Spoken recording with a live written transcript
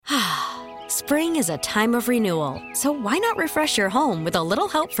Spring is a time of renewal, so why not refresh your home with a little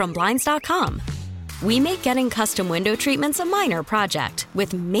help from Blinds.com? We make getting custom window treatments a minor project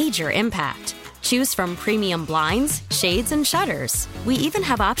with major impact. Choose from premium blinds, shades, and shutters. We even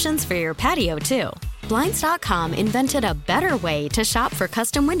have options for your patio, too. Blinds.com invented a better way to shop for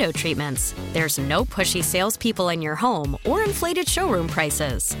custom window treatments. There's no pushy salespeople in your home or inflated showroom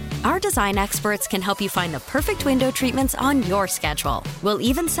prices. Our design experts can help you find the perfect window treatments on your schedule. We'll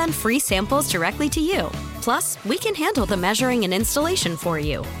even send free samples directly to you. Plus, we can handle the measuring and installation for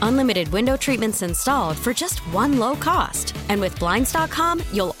you. Unlimited window treatments installed for just one low cost. And with Blinds.com,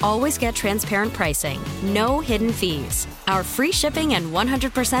 you'll always get transparent pricing. No hidden fees. Our free shipping and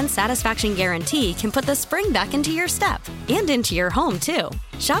 100% satisfaction guarantee can put the spring back into your step and into your home, too.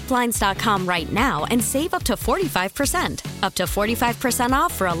 Shop Blinds.com right now and save up to 45%. Up to 45%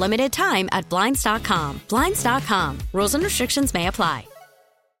 off for a limited time at Blinds.com. Blinds.com. Rules and restrictions may apply.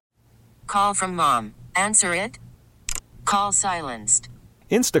 Call from mom. Answer it. Call silenced.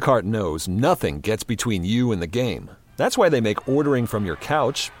 Instacart knows nothing gets between you and the game. That's why they make ordering from your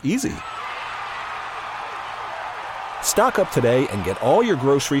couch easy. Stock up today and get all your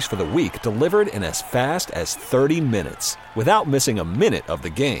groceries for the week delivered in as fast as 30 minutes without missing a minute of the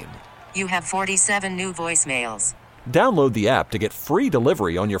game. You have 47 new voicemails. Download the app to get free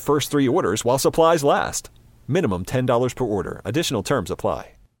delivery on your first 3 orders while supplies last. Minimum $10 per order. Additional terms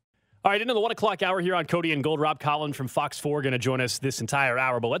apply. All right, into the 1 o'clock hour here on Cody and Gold. Rob Collins from Fox 4 going to join us this entire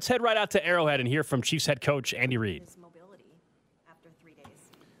hour. But let's head right out to Arrowhead and hear from Chiefs head coach Andy Reid. His mobility after 3 days.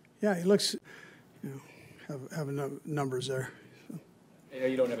 Yeah, he looks, have numbers there. So. I know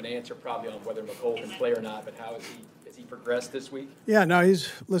you don't have an answer probably on whether McCole can play or not, but how has he progressed this week? Yeah, no, he's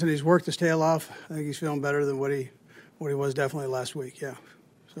worked his tail off. I think he's feeling better than what he was definitely last week. Yeah,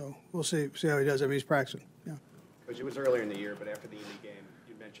 so we'll see how he does. I mean, he's practicing. Yeah. Coach, it was earlier in the year, but after the Indy game,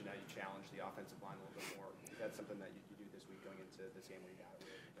 you mentioned how you challenged the offensive line a little bit more. Is that something that you do this week going into this game where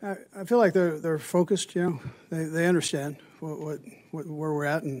you got it? I feel like they're focused. You know, they understand what where we're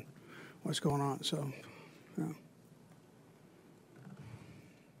at and what's going on. So. Yeah.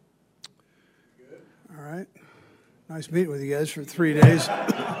 All right. Nice meeting with you guys for 3 days.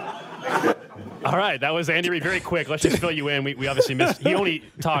 All right, that was Andy Reid. Very quick. Let's just fill you in. We obviously missed. He only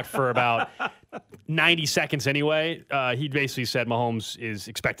talked for about 90 seconds anyway. He basically said Mahomes is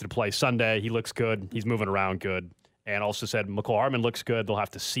expected to play Sunday. He looks good. He's moving around good. And also said McCole Hardman looks good. They'll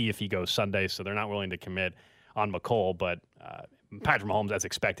have to see if he goes Sunday, so they're not willing to commit on McCole. But Patrick Mahomes, as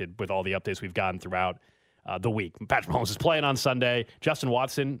expected, with all the updates we've gotten throughout the week. Patrick Mahomes is playing on Sunday. Justin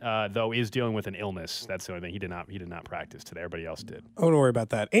Watson, though, is dealing with an illness. That's the only thing. He did not practice today. Everybody else did. I don't worry about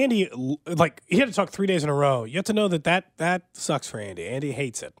that. Andy, he had to talk 3 days in a row. You have to know that sucks for Andy. Andy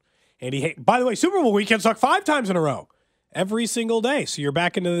hates it. By the way, Super Bowl weekend sucked 5 times in a row. Every single day. So you're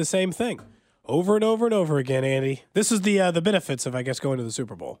back into the same thing. Over and over and over again, Andy. This is the benefits of, I guess, going to the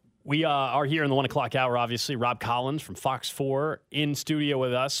Super Bowl. We are here in the 1 o'clock hour, obviously. Rob Collins from Fox 4 in studio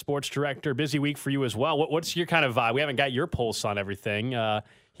with us, sports director. Busy week for you as well. What's your kind of vibe? We haven't got your pulse on everything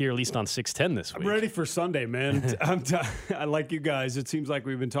here, at least on 610 this week. I'm ready for Sunday, man. I like you guys. It seems like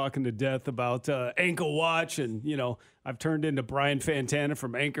we've been talking to death about Ankle Watch, and, I've turned into Brian Fantana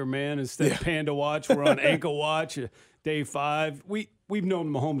from Anchorman instead of Panda Watch. We're on Ankle Watch, day 5. We've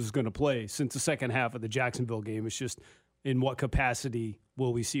known Mahomes is going to play since the second half of the Jacksonville game. It's just in what capacity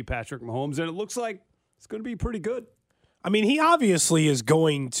will we see Patrick Mahomes? And it looks like it's going to be pretty good. I mean, he obviously is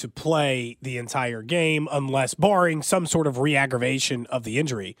going to play the entire game unless barring some sort of re-aggravation of the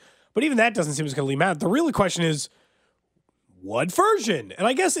injury. But even that doesn't seem to really matter. The real question is, what version? And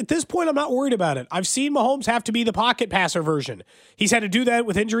I guess at this point, I'm not worried about it. I've seen Mahomes have to be the pocket passer version. He's had to do that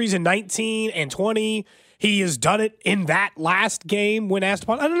with injuries in 19 and 20. He has done it in that last game when asked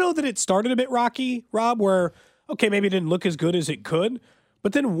upon. I don't know that it started a bit rocky, Rob, where, okay, maybe it didn't look as good as it could.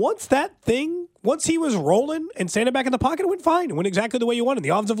 But then once he was rolling and standing back in the pocket, it went fine. It went exactly the way you wanted. The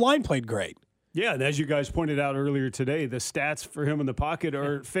offensive line played great. Yeah, and as you guys pointed out earlier today, the stats for him in the pocket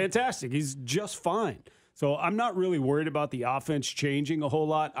are fantastic. He's just fine. So I'm not really worried about the offense changing a whole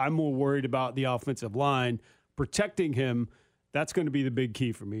lot. I'm more worried about the offensive line protecting him. That's going to be the big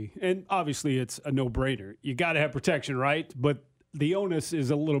key for me. And obviously it's a no-brainer. You got to have protection, right? But the onus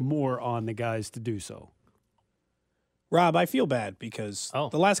is a little more on the guys to do so. Rob, I feel bad because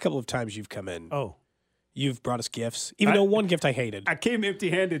the last couple of times you've come in, you've brought us gifts, even though one gift I hated. I came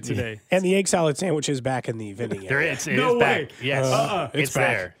empty-handed today. And the egg salad sandwich is back in the vending area. It is back. Yes, it's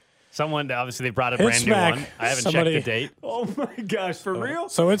back. there. Someone, obviously, they brought a brand new one. I haven't checked the date. Oh, my gosh, for real?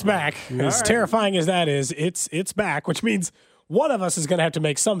 So it's back. As terrifying as that is, it's back, which means one of us is going to have to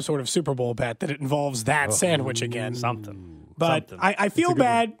make some sort of Super Bowl bet that it involves that sandwich again. Something. But Something. I feel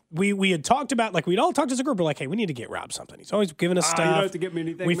bad. We had talked about, like, we'd all talked as a group. We're like, hey, we need to get Rob something. He's always giving us stuff. You don't have to get me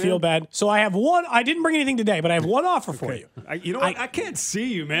anything, We man. feel bad. So I have one. I didn't bring anything today, but I have one offer for you. You know what? I can't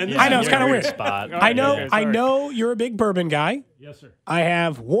see you, man. I know, it's kind of weird. Spot. I know. Okay, I sorry. know you're a big bourbon guy. Yes, sir. I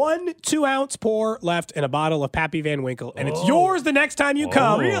have 1 2-ounce pour left in a bottle of Pappy Van Winkle, and it's yours the next time you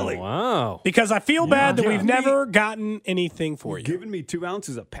come. Really? Wow. Because I feel bad that Yeah. we've never gotten anything for you. Giving me 2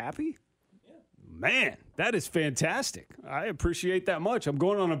 ounces of Pappy? Man, that is fantastic. I appreciate that much. I'm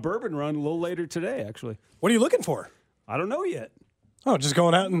going on a bourbon run a little later today, actually. What are you looking for? I don't know yet. Oh, just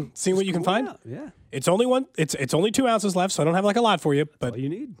going out and seeing what you can find. Yeah. It's only one. It's only 2 ounces left, so I don't have like a lot for you. But All you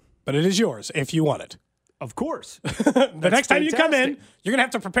need. But it is yours if you want it. Of course. The next time you come in, fantastic. you're gonna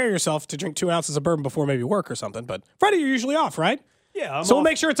have to prepare yourself to drink 2 ounces of bourbon before maybe work or something. But Friday you're usually off, right? Yeah. I'm So we'll off.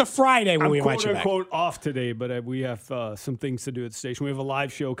 make sure it's a Friday when I'm we invite you back. quote unquote off today, but we have some things to do at the station. We have a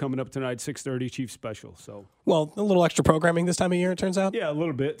live show coming up tonight, 6:30, Chief Special. So Well, a little extra programming this time of year, it turns out. yeah, a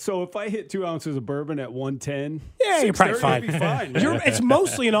little bit. So if I hit 2 ounces of bourbon at 110, Yeah, you're probably 6:30 fine. would be fine. man. It's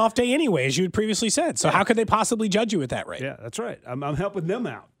mostly an off day anyway, as you had previously said. So how could they possibly judge you at that rate? Yeah, that's right. I'm helping them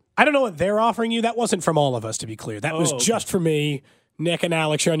out. I don't know what they're offering you. That wasn't from all of us, to be clear. That was Oh, okay. just for me, Nick and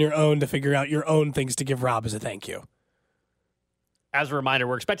Alex. You're on your own to figure out your own things to give Rob as a thank you. As a reminder,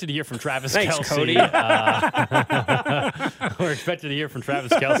 we're expected to hear from Travis Thanks, Kelce. Cody. We're expected to hear from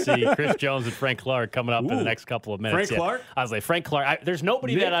Travis Kelce, Chris Jones, and Frank Clark coming up in the next couple of minutes. Frank Clark? I was like, Frank Clark. There's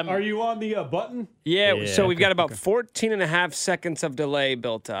nobody Nick, that I'm. Are you on the button? Yeah, so we've okay, got about 14 and a half seconds of delay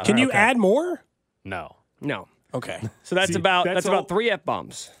built up. Can you add more? No. No. Okay. So that's See, about that's that's all- about 3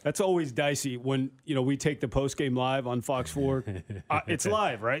 F-bombs. That's always dicey when we take the post game live on Fox 4. It's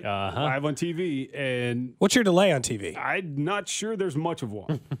live, right? Live on TV, and What's your delay on TV? I'm not sure there's much of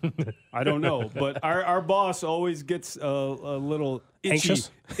one. I don't know, but our boss always gets a little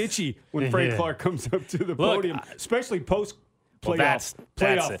itchy when Frank Clark comes up to the podium, especially post Well, playoff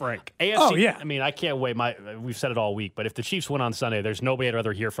that's it. Frank. AFC, Oh, yeah. I mean, I can't wait. We've said it all week, but if the Chiefs win on Sunday, there's nobody I'd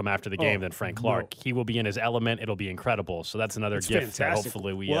rather hear from after the game than Frank Clark. He will be in his element. It'll be incredible. So that's another It's gift that fantastic.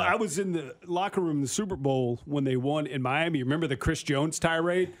 hopefully we. Well, I was in the locker room in the Super Bowl when they won in Miami. Remember the Chris Jones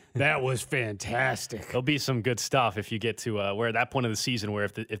tirade? That was fantastic. There'll be some good stuff if you get to where at that point of the season where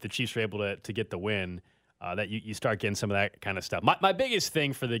if the Chiefs are able to get the win, that you start getting some of that kind of stuff. My biggest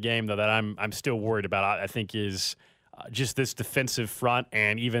thing for the game though that I'm still worried about, I think, is just this defensive front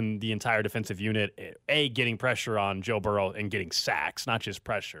and even the entire defensive unit, getting pressure on Joe Burrow and getting sacks, not just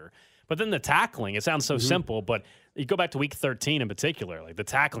pressure. But then the tackling, it sounds so simple, but you go back to week 13 in particular, like the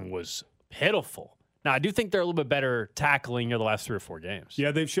tackling was pitiful. Now, I do think they're a little bit better tackling the last 3 or 4 games.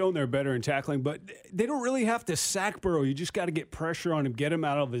 Yeah, they've shown they're better in tackling, but they don't really have to sack Burrow. You just got to get pressure on him, get him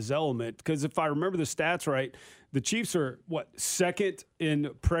out of his element. Because if I remember the stats right, the Chiefs are, second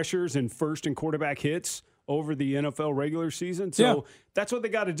in pressures and first in quarterback hits over the NFL regular season. So that's what they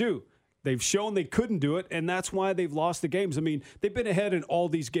got to do. They've shown they couldn't do it, and that's why they've lost the games. I mean, they've been ahead in all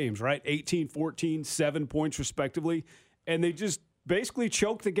these games, right? 18, 14, 7 points respectively, and they just basically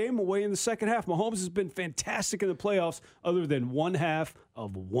choked the game away in the second half. Mahomes has been fantastic in the playoffs other than one half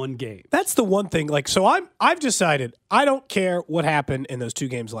of one game. That's the one thing. So I've decided I don't care what happened in those 2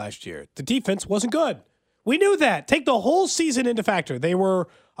 games last year. The defense wasn't good. We knew that. Take the whole season into factor. They were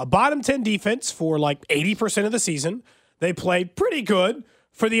a bottom 10 defense for 80% of the season. They played pretty good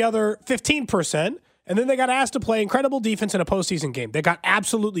for the other 15%. And then they got asked to play incredible defense in a postseason game. They got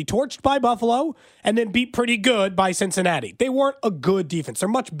absolutely torched by Buffalo and then beat pretty good by Cincinnati. They weren't a good defense. They're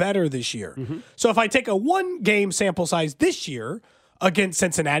much better this year. So if I take a 1-game sample size this year against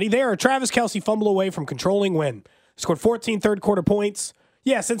Cincinnati, they are a Travis Kelce fumble away from controlling win. Scored 14 third-quarter points.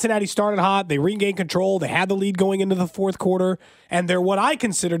 Yeah, Cincinnati started hot. They regained control. They had the lead going into the fourth quarter. And they're what I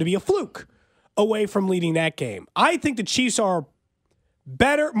consider to be a fluke away from leading that game. I think the Chiefs are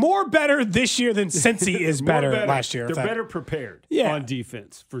more better this year than Cincy is better last year. They're better prepared on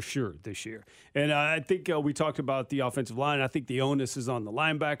defense for sure this year. And I think we talked about the offensive line. I think the onus is on the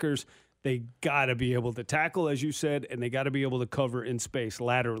linebackers. They got to be able to tackle, as you said, and they got to be able to cover in space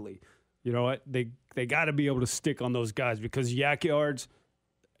laterally. You know what? They got to be able to stick on those guys because yak yards,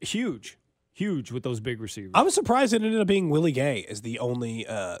 huge with those big receivers. I was surprised it ended up being Willie Gay as the only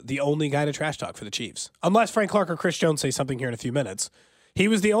guy to trash talk for the Chiefs. Unless Frank Clark or Chris Jones say something here in a few minutes. He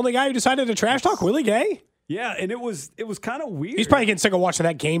was the only guy who decided to trash talk Willie Gay? Yeah, and it was kind of weird. He's probably getting sick of watching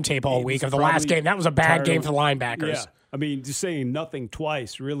that game tape all week of the last game. That was a bad game for the linebackers. Yeah. I mean, just saying nothing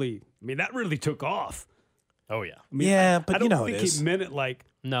twice really, that really took off. Oh, yeah. I but don't you know think it is. he meant it like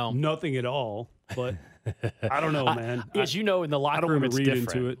nothing at all, but I don't know, man. As you know, in the locker room, it's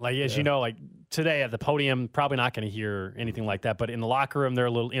different. Like, as you know, like today at the podium, probably not going to hear anything like that. But in the locker room, they're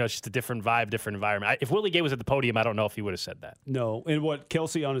a little, it's just a different vibe, different environment. If Willie Gay was at the podium, I don't know if he would have said that. No. And what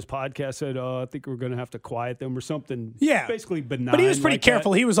Kelsey on his podcast said, I think we're going to have to quiet them or something. Yeah. Basically benign. But he was pretty like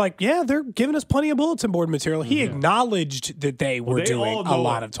careful. That. He was like, yeah, they're giving us plenty of bulletin board material. He acknowledged that they were doing a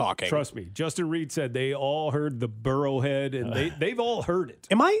lot of talking. Trust me. Justin Reed said they all heard the Burrowhead, and they've all heard it.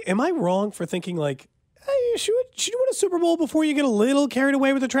 Am I wrong for thinking like, hey, should you win a Super Bowl before you get a little carried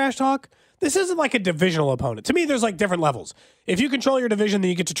away with the trash talk? This isn't like a divisional opponent. To me, there's like different levels. If you control your division, then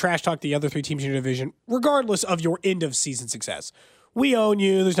you get to trash talk the other 3 teams in your division, regardless of your end of season success. We own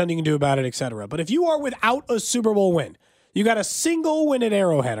you. There's nothing you can do about it, etc. But if you are without a Super Bowl win, you got a single win at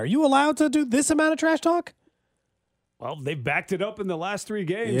Arrowhead, are you allowed to do this amount of trash talk? Well, they've backed it up in the last 3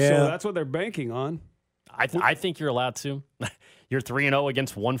 games, Yeah. so that's what they're banking on. I think you're allowed to. You're 3-0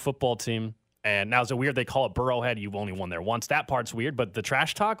 against one football team. And now, is it weird they call it Burrowhead? You've only won there once. That part's weird, but the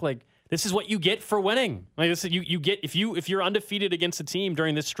trash talk, like, this is what you get for winning. Like, this is, you get if you're undefeated against a team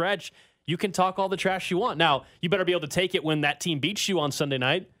during this stretch, you can talk all the trash you want. Now, you better be able to take it when that team beats you on Sunday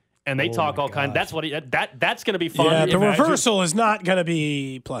night, and they talk all kinds. That's what that's going to be fun. Yeah, the reversal is not going to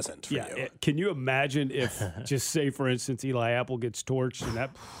be pleasant for you. Can you imagine if, just say for instance, Eli Apple gets torched and that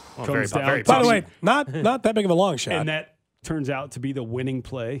very comes down? By the way, not that big of a long shot. And that turns out to be the winning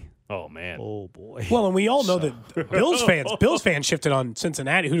play. Oh man! Oh boy! Well, and we all know that Bills fans shifted on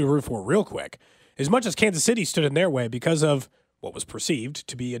Cincinnati, who to root for real quick. As much as Kansas City stood in their way because of what was perceived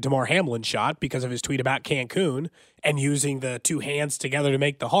to be a Damar Hamlin shot because of his tweet about Cancun and using the 2 hands together to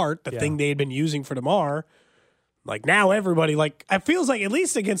make the heart, the thing they had been using for Damar. Like now everybody, like, it feels like at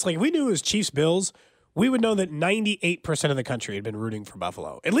least against, like, if we knew it was Chiefs-Bills, we would know that 98% of the country had been rooting for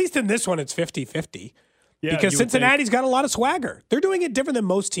Buffalo. At least in this one, it's 50-50. Yeah, because Cincinnati's got a lot of swagger. They're doing it different than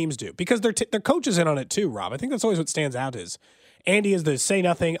most teams do because their coach is in on it too, Rob. I think that's always what stands out is Andy is the say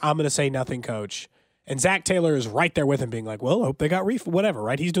nothing, I'm going to say nothing coach. And Zach Taylor is right there with him being like, well, I hope they got whatever,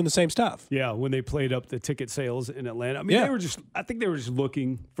 right? He's doing the same stuff. Yeah, when they played up the ticket sales in Atlanta. I mean, I think they were just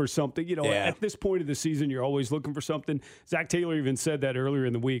looking for something. You know, at this point of the season, you're always looking for something. Zach Taylor even said that earlier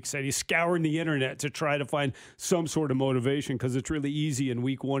in the week, said he's scouring the internet to try to find some sort of motivation because it's really easy in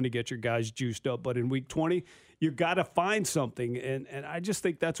week 1 to get your guys juiced up. But in week 20, you got to find something, and I just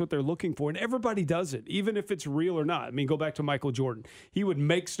think that's what they're looking for. And everybody does it, even if it's real or not. I mean, go back to Michael Jordan. He would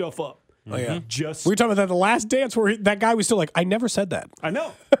make stuff up. Oh, yeah. We were talking about that the last dance where that guy was still like, I never said that. I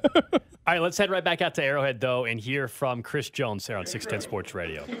know. All right, let's head right back out to Arrowhead, though, and hear from Chris Jones here on 610 Sports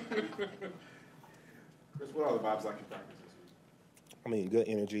Radio. Chris, what are the vibes like in practice this week? I mean, good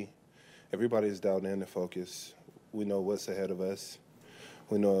energy. Everybody's dialed in to focus. We know what's ahead of us.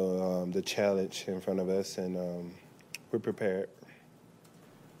 We know the challenge in front of us, and we're prepared.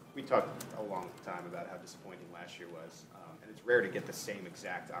 We talked a long time about how disappointing last year was, and it's rare to get the same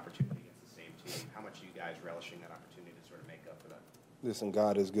exact opportunity against the same team. How much are you guys relishing that opportunity to sort of make up for that? Listen,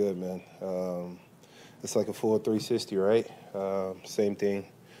 God is good, man. It's like a full 360, right? Same thing,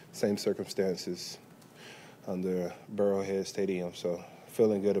 same circumstances under Burrowhead Stadium, so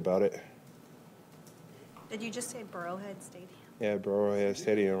feeling good about it. Did you just say Burrowhead Stadium? Yeah, Burrowhead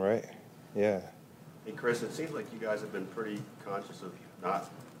Stadium, right? Yeah. Hey, Chris, it seems like you guys have been pretty conscious of not,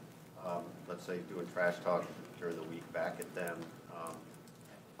 let's say, doing trash talk during the week back at them.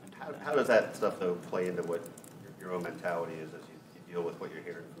 How does that stuff, though, play into what your own mentality is as you deal with what you're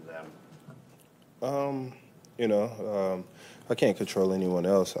hearing from them? I can't control anyone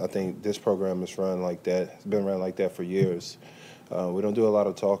else. I think this program is run like that. It's been run like that for years. We don't do a lot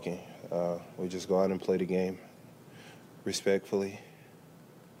of talking. We just go out and play the game respectfully.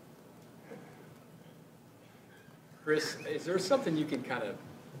 Chris, is there something you can kind of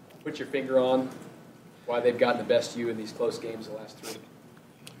put your finger on why they've gotten the best of you in these close games the last 3?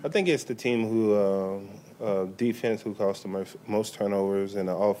 I think it's the team who, defense who causes the most turnovers and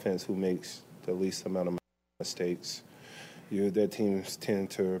the offense who makes the least amount of mistakes. Their teams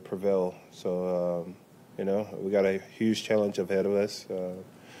tend to prevail. So, we got a huge challenge ahead of us.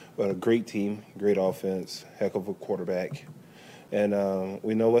 But a great team, great offense, heck of a quarterback. And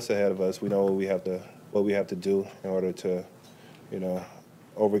we know what's ahead of us. We know what we have to do in order to,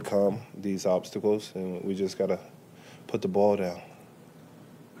 overcome these obstacles. And we just got to put the ball down.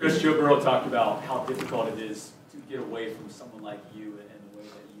 Chris, Joe Burrow talked about how difficult it is to get away from someone like you and the way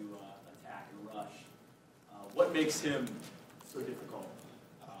that you attack and rush. What makes him so difficult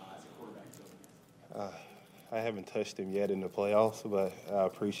as a quarterback to go against? I haven't touched him yet in the playoffs, but I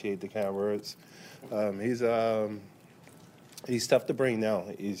appreciate the kind words. He's tough to bring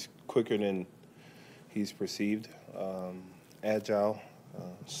down. He's quicker than he's perceived, agile,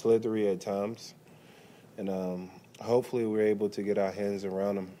 slithery at times. and hopefully we're able to get our hands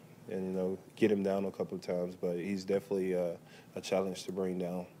around him and get him down a couple of times. But he's definitely a challenge to bring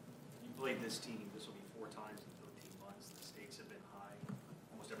down. You played this team. This will be 4 times in 13 months. The stakes have been high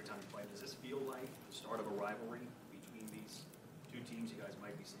almost every time you play. Does this feel like the start of a rivalry between these 2 teams? You guys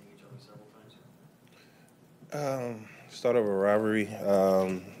might be seeing each other several times here. Start of a rivalry.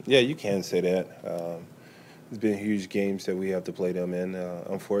 Yeah, you can say that. It's been huge games that we have to play them in.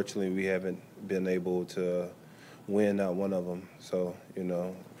 Unfortunately, we haven't been able to win not one of them. So,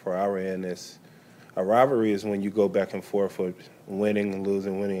 for our end, a rivalry is when you go back and forth with winning and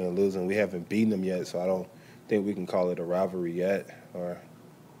losing, winning and losing. We haven't beaten them yet, so I don't think we can call it a rivalry yet, or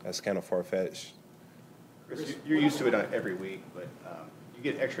that's kind of far-fetched. Chris, you're used to it every week, but you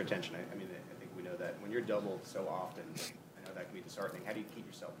get extra attention. I think we know that. When you're doubled so often, I know that can be disheartening. How do you keep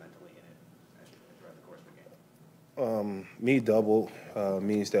yourself mentally in it throughout the course of the game? Me doubled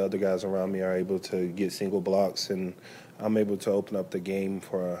means the other guys around me are able to get single blocks, and I'm able to open up the game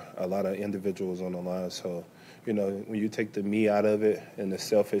for a lot of individuals on the line. So, when you take the me out of it and the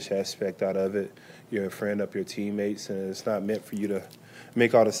selfish aspect out of it, you're a friend up your teammates, and it's not meant for you to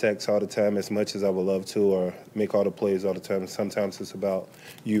make all the sacks all the time as much as I would love to, or make all the plays all the time. Sometimes it's about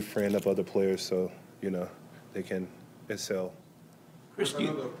you friend up other players so, they can excel. Chris, I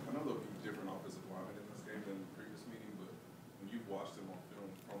know there'll be different offensive linemen in this game than the previous meeting, but when you've watched them on film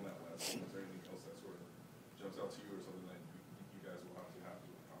from that last game, is there anything else that sort of jumps out to you or something that you guys will have to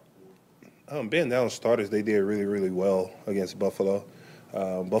account for? Being down starters, they did really, really well against Buffalo.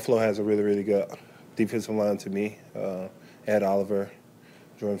 Buffalo has a really, really good defensive line to me. Ed Oliver,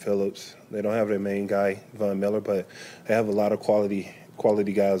 Jordan Phillips. They don't have their main guy, Von Miller, but they have a lot of quality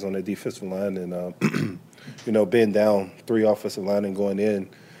guys on their defensive line. And, being down 3 offensive linemen going in,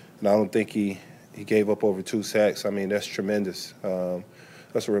 and I don't think he gave up over 2 sacks. I mean, that's tremendous.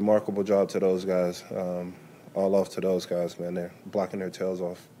 That's a remarkable job to those guys. All off to those guys, man. They're blocking their tails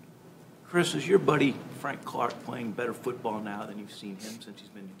off. Chris, is your buddy Frank Clark playing better football now than you've seen him since he's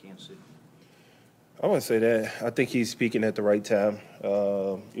been to Kansas City? I wouldn't say that. I think he's speaking at the right time.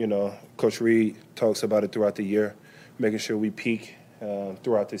 Coach Reed talks about it throughout the year, making sure we peak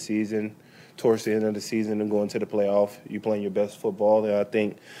throughout the season, towards the end of the season and going to the playoff. You're playing your best football, and I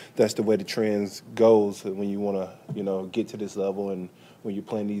think that's the way the trends goes when you want to, get to this level and when you're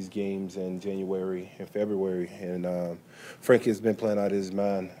playing these games in January and February. And Frank has been playing out of his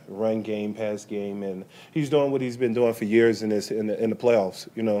mind, run game, pass game, and he's doing what he's been doing for years in the playoffs.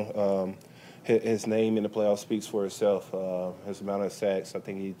 His name in the playoffs speaks for itself. His amount of sacks, I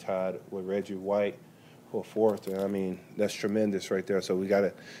think he tied with Reggie White for 4th. And I mean, that's tremendous right there. So we got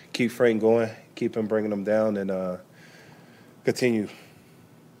to keep Frank going, keep him bringing them down, and continue.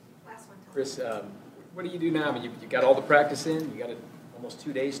 Chris, what do you do now? I mean, you got all the practice in. You got almost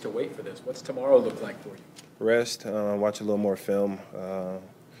 2 days to wait for this. What's tomorrow look like for you? Rest, watch a little more film,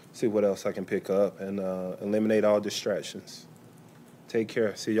 see what else I can pick up, and eliminate all distractions. Take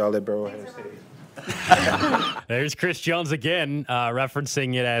care. See y'all at Burrowhead Stadium. There's Chris Jones again,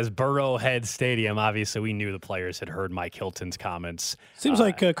 referencing it as Burrowhead Stadium. Obviously, we knew the players had heard Mike Hilton's comments. Seems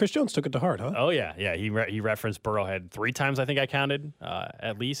like Chris Jones took it to heart, huh? Oh, yeah. Yeah, he referenced Burrowhead 3 times, I think I counted,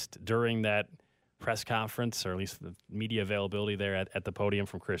 at least, during that press conference, or at least the media availability there at the podium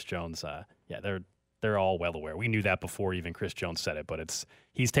from Chris Jones. They're all well aware. We knew that before even Chris Jones said it, but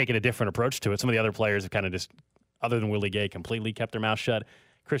he's taken a different approach to it. Some of the other players have kind of just, other than Willie Gay, completely kept their mouth shut.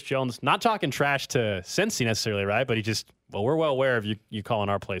 Chris Jones, not talking trash to Cincy necessarily, right? But we're well aware of you calling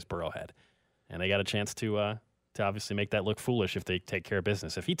our place Burrowhead. And they got a chance to obviously make that look foolish if they take care of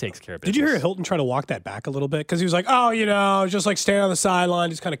business, if he takes care of business. Did you hear Hilton try to walk that back a little bit? Because he was like, just like standing on the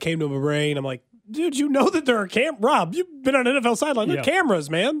sideline, just kind of came to my brain. I'm like, dude, you know that there are Rob, you've been on an NFL sideline. There are cameras,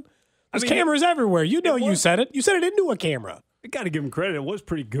 man. There's cameras everywhere. You said it. You said it into a camera. I got to give him credit. It was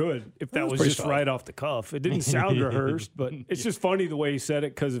pretty good if that was just right off the cuff. It didn't sound rehearsed, but it's just funny the way he said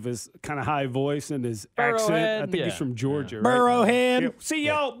it because of his kind of high voice and his accent. I think he's from Georgia, right? Burrowhead. Yeah. See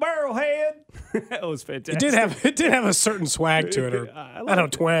y'all, Burrowhead. That was fantastic. It did have a certain swag to it, or I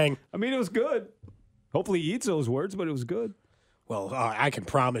don't twang. I mean, it was good. Hopefully he eats those words, but it was good. Well, I can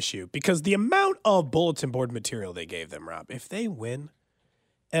promise you, because the amount of bulletin board material they gave them, Rob, if they win,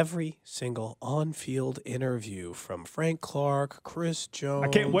 every single on-field interview from Frank Clark, Chris Jones. I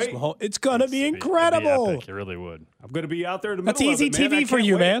can't wait. It's going to be incredible. It'd be epic. It really would. I'm going to be out there in the middle That's easy of it, man. TV for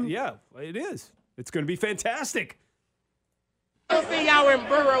you, man. Yeah, it is. It's going to be fantastic. We'll see y'all in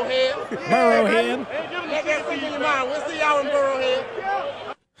Burrowhead. Burrowhead. Let that see in your mind. We'll see y'all in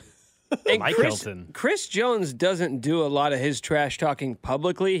Burrowhead. And Mike Hilton. Chris Jones doesn't do a lot of his trash talking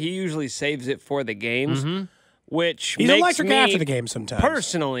publicly. He usually saves it for the games. Mm-hmm. which He's makes electric me after the game sometimes.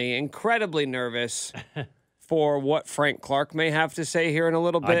 personally incredibly nervous for what Frank Clark may have to say here in a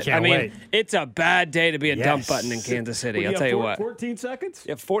little bit. can't mean, wait. it's a bad day to be a dump Yes. button in Kansas City. Well, I'll you tell have you what. 14 seconds?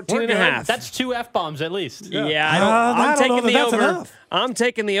 Yeah, 14 and a half. That's 2 F-bombs at least. Yeah, I don't taking know that the that's over. enough. I'm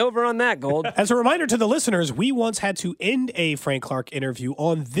taking the over on that, Gold. As a reminder to the listeners, we once had to end a Frank Clark interview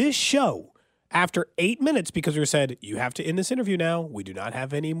on this show after 8 minutes because we said, you have to end this interview now. We do not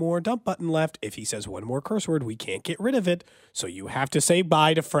have any more dump button left. If he says one more curse word, we can't get rid of it. So you have to say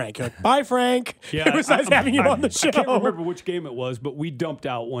bye to Frank. You're like, bye, Frank. It was nice having you on the show. I can't remember which game it was, but we dumped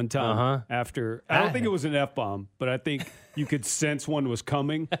out one time after. I don't think it was an F-bomb, but I think you could sense one was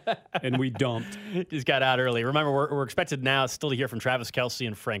coming, and we dumped. Just got out early. Remember, we're expected now still to hear from Travis Kelce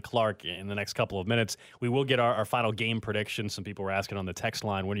and Frank Clark in the next couple of minutes. We will get our final game predictions. Some people were asking on the text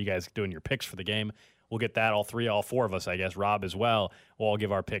line, when are you guys doing your picks for the game? We'll get that, all four of us, I guess, Rob as well. We'll all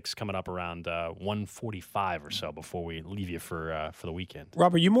give our picks coming up around 1:45 or so before we leave you for the weekend.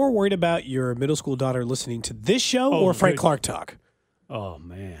 Rob, are you more worried about your middle school daughter listening to this show or Frank Clark talk? Oh,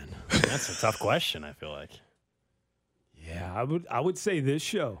 man. That's a tough question, I feel like. Yeah, I would say this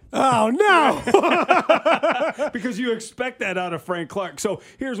show. Oh, no. Because you expect that out of Frank Clark. So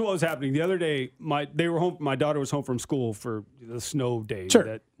here's what was happening. The other day, my daughter was home from school for the snow day. Sure.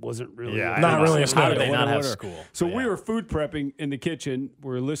 That wasn't really not really a snow How day. did they not have school? So we were food prepping in the kitchen.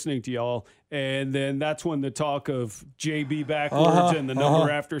 We're listening to y'all. And then that's when the talk of JB backwards and the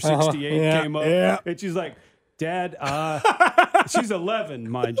number after 68 came up. Yeah. And she's like, Dad, she's 11,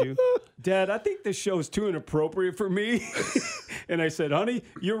 mind you. Dad, I think this show is too inappropriate for me. And I said, honey,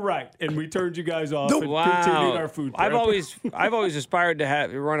 you're right. And we turned you guys off and continued our food prep. I've always aspired to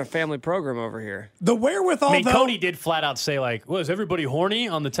run a family program over here. The wherewithal, I mean, Cody did flat out say, like, was everybody horny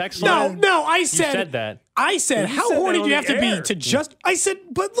on the text line? No, I You said, said that. I said, You how said that horny on do you the have to be air. to just? I said,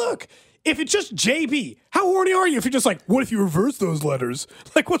 but look, if it's just JB, how horny are you? If you're just like, what if you reverse those letters?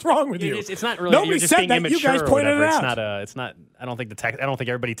 Like, what's wrong with you? It's not really. Nobody You're just said being that. immature You guys or pointed whatever. it out. It's not. I don't think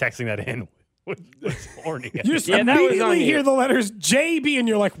everybody texting that in was horny. You just that was on immediately you. hear the letters JB, and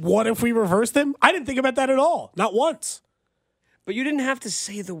you're like, what if we reverse them? I didn't think about that at all. Not once. But you didn't have to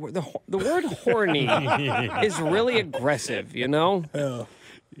say the word. The word horny is really aggressive, you know?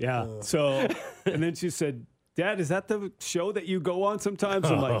 Yeah. So, and then she said, Dad, is that the show that you go on sometimes?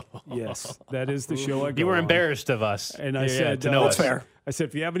 I'm like, yes, that is the show I go on. You were embarrassed of us. And I said, to know That's us. fair. I said,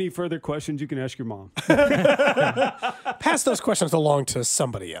 if you have any further questions, you can ask your mom. Pass those questions along to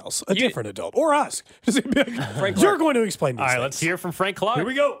somebody else, a different adult, or us. Just be like, you're going to explain these All right, things. let's hear from Frank Clark. Here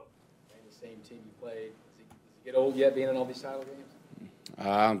we go. Playing the same team you played. Does he get old yet being in all these title games?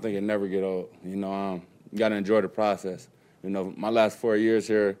 I don't think it never get old. You got to enjoy the process. My last 4 years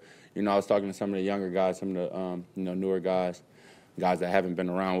here, I was talking to some of the younger guys, some of the, newer guys that haven't been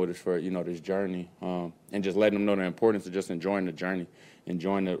around with us for, this journey, and just letting them know the importance of just enjoying the journey,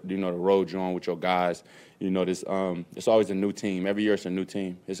 enjoying the, the road you're on with your guys. It's always a new team. Every year it's a new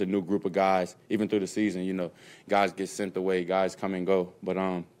team. It's a new group of guys. Even through the season, guys get sent away, guys come and go. But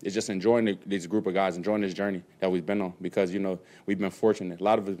it's just enjoying this group of guys, enjoying this journey that we've been on because, we've been fortunate. A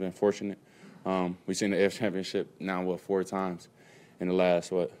lot of us have been fortunate. We've seen the AFC Championship now, 4 times in the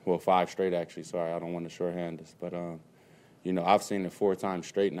last, 5 straight, actually. Sorry, I don't want to shorthand this. But, I've seen it 4 times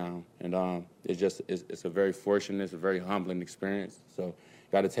straight now. And it's a very fortunate, it's a very humbling experience. So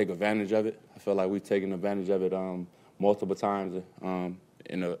got to take advantage of it. I feel like we've taken advantage of it multiple times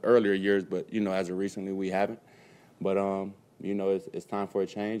in the earlier years. But, as of recently, we haven't. But, it's time for a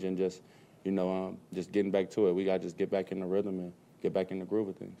change and just getting back to it. We got to just get back in the rhythm and get back in the groove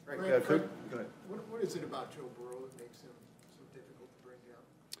of things. Frank, go ahead. what is it about Joe Burrow that makes him so difficult to bring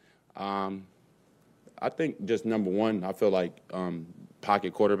down? I think just number one, I feel like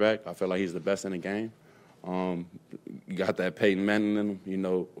pocket quarterback. I feel like he's the best in the game. You got that Peyton Manning in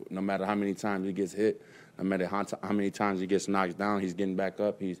him. No matter how many times he gets hit, no matter how many times he gets knocked down, he's getting back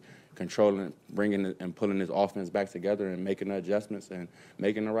up. He's controlling it, bringing it, and pulling his offense back together and making the adjustments and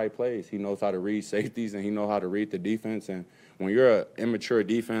making the right plays. He knows how to read safeties and he knows how to read the defense. And when you're an immature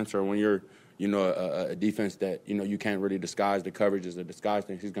defense or when you're a defense that, you can't really disguise the coverages or disguise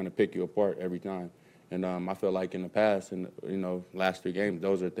things, he's going to pick you apart every time. And I feel like in the past, in last 3 games,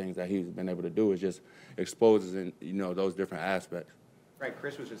 those are things that he's been able to do is just exposes in those different aspects. Right,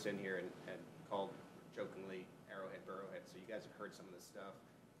 Chris was just in here and called jokingly Arrowhead Burrowhead. So you guys have heard some of this stuff.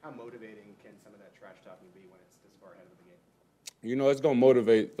 How motivating can some of that trash talking be when it's this far ahead of the game? It's going to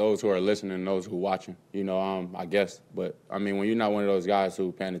motivate those who are listening and those who are watching, I guess. But, when you're not one of those guys who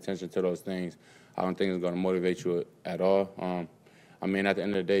are paying attention to those things, I don't think it's going to motivate you at all. At the end of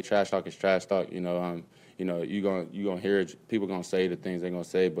the day, trash talk is trash talk. You you know, you gonna hear it. People gonna say the things they're gonna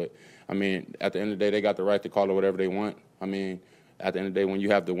say, but I mean, at the end of the day, they got the right to call it whatever they want. I mean, at the end of the day, when you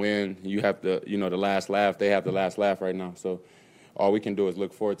have to win, you have the, you know, the last laugh. They have the last laugh right now. So all we can do is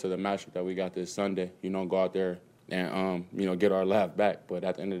look forward to the matchup that we got this Sunday. You know, go out there and you know, get our laugh back. But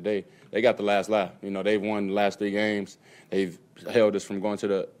at the end of the day, they got the last laugh. You know, they've won the last 3 games. They've held us from going to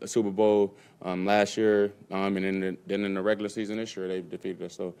the Super Bowl last year, and then in the regular season this year, they've defeated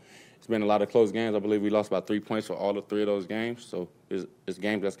us. So it's been a lot of close games. I believe we lost about 3 points for all 3 of those games. So it's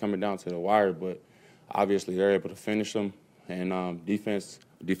games that's coming down to the wire, but obviously they're able to finish them. And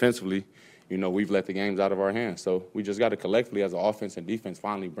defensively, you know, we've let the games out of our hands. So we just got to collectively, as an offense and defense,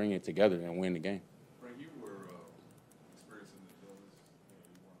 finally bring it together and win the game. Frank, you were experiencing the illness, and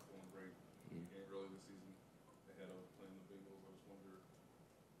you weren't feeling great. You came early this season ahead of playing the Bengals. I just wonder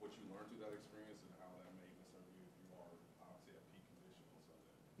what you learned through that experience and how that may even serve you if you are obviously at peak condition on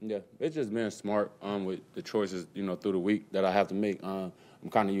Sunday. Yeah, it's just being smart with the choices, you know, through the week that I have to make. I'm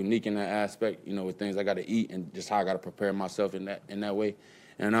kind of unique in that aspect, you know, with things I got to eat and just how I got to prepare myself in that way.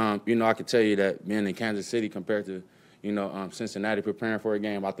 And, you know, I can tell you that being in Kansas City compared to, you know, Cincinnati preparing for a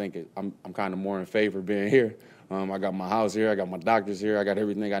game, I think I'm kind of more in favor of being here. I got my house here. I got my doctors here. I got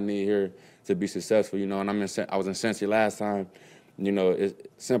everything I need here to be successful, you know. And I was in Cincy last time. You know, it's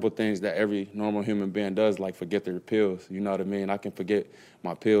simple things that every normal human being does, like forget their pills. You know what I mean? I can forget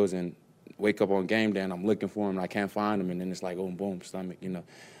my pills and wake up on game day and I'm looking for them and I can't find them, and then it's like, oh, boom, stomach, you know.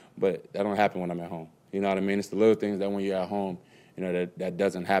 But that don't happen when I'm at home. You know what I mean? It's the little things that when you're at home, you know, that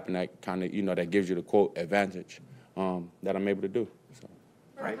doesn't happen, that kind of, you know, that gives you the, quote, advantage that I'm able to do. So.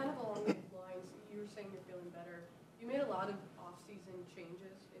 Right. Kind of along those lines, you were saying you're feeling better. You made a lot of off-season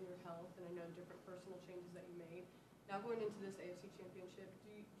changes in your health, and I know different personal changes that you made. Now going into this AFC Championship,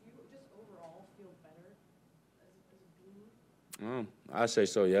 do you just overall feel better as a being? I say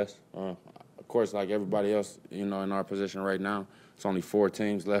so, yes. Of course, like everybody else, you know, in our position right now, it's only 4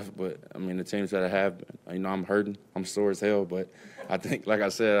 teams left. But, I mean, the teams that I have, you know, I'm hurting. I'm sore as hell. But I think, like I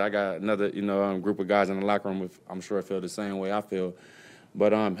said, I got another, you know, group of guys in the locker room. I'm sure I feel the same way I feel.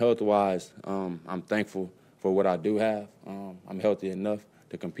 But health-wise, I'm thankful for what I do have. I'm healthy enough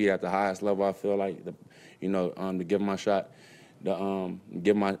to compete at the highest level, I feel like, to give my shot. To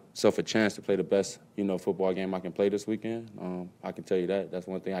give myself a chance to play the best, you know, football game I can play this weekend. I can tell you that. That's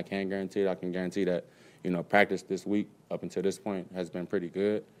one thing I can guarantee. I can guarantee that, you know, practice this week up until this point has been pretty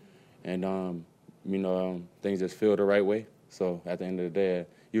good. And, you know, things just feel the right way. So at the end of the day,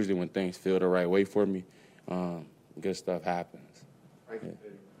 usually when things feel the right way for me, good stuff happens. Frank,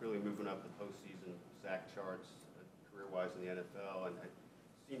 really moving up the postseason sack charts career-wise in the NFL, and it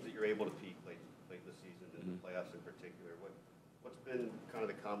seems that you're able to peak late in the season, in the playoffs in particular. What's been kind of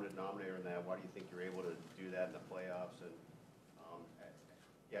the common denominator in that? Why do you think you're able to do that in the playoffs? And,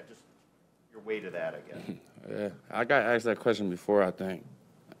 just your way to that, I guess. Yeah, I got asked that question before, I think.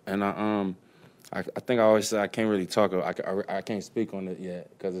 And I think I always say I can't really talk. I can't speak on it yet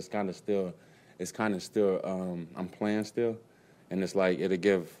because it's kind of still, I'm playing still. And it's like it'll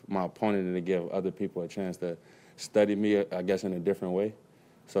give my opponent and it'll give other people a chance to study me, I guess, in a different way.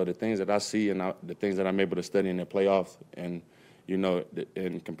 So the things that I see and the things that I'm able to study in the playoffs and, you know,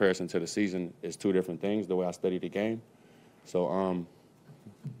 in comparison to the season is 2 different things, the way I study the game. So,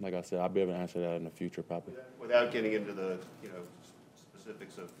 like I said, I'll be able to answer that in the future probably. Without getting into the, you know,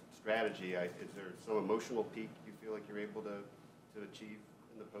 specifics of strategy, is there some emotional peak you feel like you're able to achieve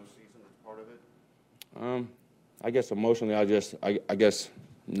in the postseason as part of it? I guess emotionally, I guess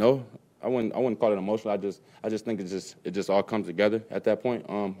no. I wouldn't call it emotional. I just think it just all comes together at that point.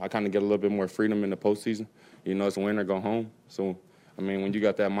 I kind of get a little bit more freedom in the postseason. You know, it's win or go home. So, I mean, when you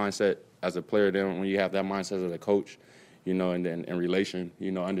got that mindset as a player, then when you have that mindset as a coach, you know, and then in relation,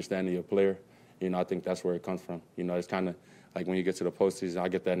 you know, understanding your player, you know, I think that's where it comes from. You know, it's kind of like when you get to the postseason, I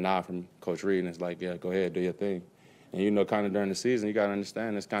get that nod from Coach Reed, and it's like, yeah, go ahead, do your thing. And, you know, kind of during the season, you got to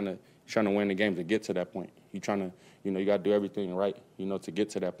understand it's kind of trying to win the game to get to that point. You're trying to, you know, you got to do everything right, you know, to get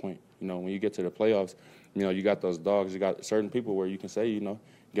to that point. You know, when you get to the playoffs, you know, you got those dogs, you got certain people where you can say, you know,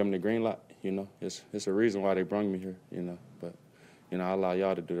 give them the green light, you know. It's a reason why they brought me here, you know. But, you know, I allow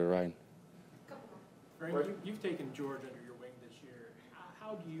y'all to do the right. Frank, you've taken George under your wing this year.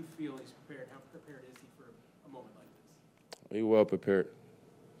 How do you feel he's prepared? How prepared is he for a moment like this? He's well prepared.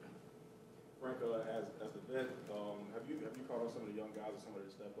 Frank, as the vet, have you caught on some of the young guys or somebody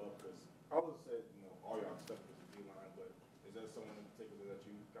to step up? Because probably said, you know, all y'all stepped up the D-line, but is that someone in particular that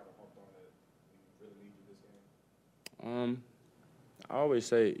you kind of hooked on that really need you this game? I always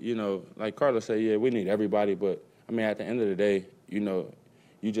say, you know, like Carlos said, yeah, we need everybody, but I mean, at the end of the day, you know,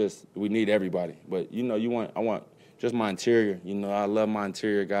 we need everybody. But you know, I want just my interior. You know, I love my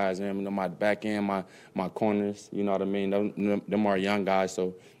interior guys, and you know, my back end, my corners. You know what I mean? Them are young guys.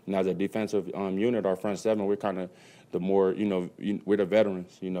 So, you know, as a defensive unit, our front seven, we're kind of the more, you know, we're the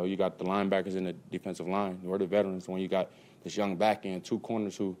veterans. You know, you got the linebackers in the defensive line. We're the veterans. When you got this young back end, 2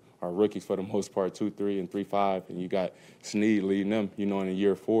 corners who are rookies for the most part, 2-3 and 3-5, and you got Snead leading them, you know, in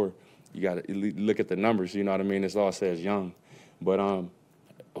year 4. You got to look at the numbers, you know what I mean? It all says young. But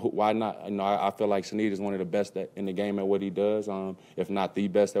why not? You know, I feel like Snead is one of the best in the game at what he does, if not the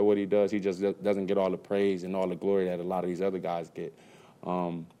best at what he does. He just doesn't get all the praise and all the glory that a lot of these other guys get.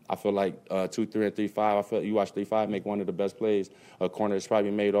 I feel like 2-3 and 3-5, I feel you watch 3-5 make one of the best plays a corner has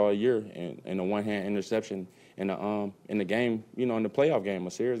probably made all year, and a one-hand interception in the game, you know, in the playoff game,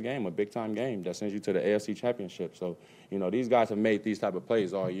 a serious game, a big-time game that sends you to the AFC Championship. So, you know, these guys have made these type of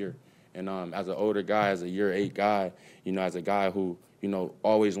plays all year. And as an older guy, as a year 8 guy, you know, as a guy who, you know,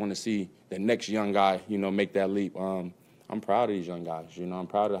 always want to see the next young guy, you know, make that leap. I'm proud of these young guys. You know, I'm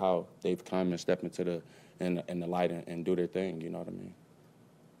proud of how they've come and stepped into the light and do their thing. You know what I mean?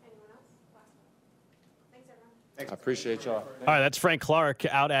 I appreciate y'all. All right, that's Frank Clark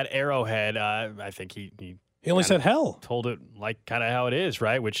out at Arrowhead. I think he only said hell. Told it like kind of how it is,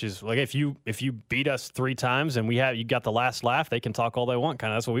 right? Which is like if you beat us 3 times and you got the last laugh, they can talk all they want.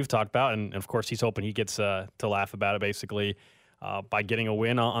 Kind of that's what we've talked about, and of course he's hoping he gets to laugh about it basically by getting a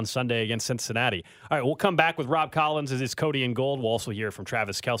win on Sunday against Cincinnati. All right, we'll come back with Rob Collins as it's Cody and Gold. We'll also hear from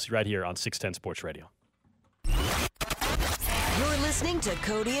Travis Kelce right here on 610 Sports Radio. You're listening to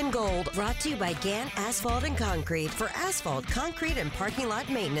Cody and Gold, brought to you by Gann Asphalt and Concrete. For asphalt, concrete, and parking lot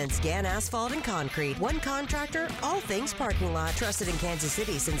maintenance, Gann Asphalt and Concrete. One contractor, all things parking lot. Trusted in Kansas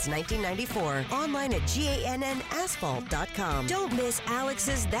City since 1994. Online at GANNasphalt.com. Don't miss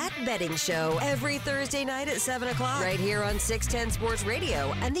Alex's That Betting Show every Thursday night at 7 o'clock. Right here on 610 Sports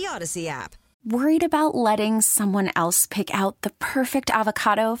Radio and the Odyssey app. Worried about letting someone else pick out the perfect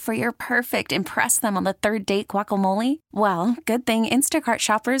avocado for your perfect impress them on the 3rd date guacamole? Well, good thing Instacart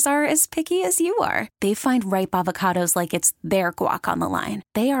shoppers are as picky as you are. They find ripe avocados like it's their guac on the line.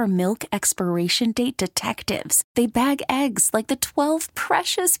 They are milk expiration date detectives. They bag eggs like the 12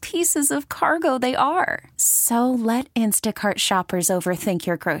 precious pieces of cargo they are. So let Instacart shoppers overthink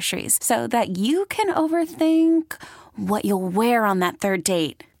your groceries so that you can overthink what you'll wear on that 3rd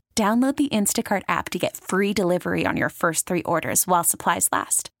date. Download the Instacart app to get free delivery on your first 3 orders while supplies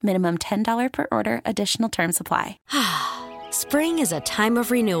last. Minimum $10 per order. Additional terms apply. Spring is a time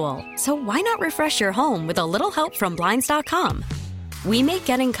of renewal, so why not refresh your home with a little help from Blinds.com? We make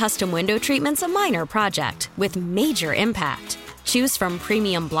getting custom window treatments a minor project with major impact. Choose from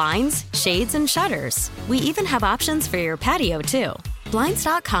premium blinds, shades, and shutters. We even have options for your patio, too.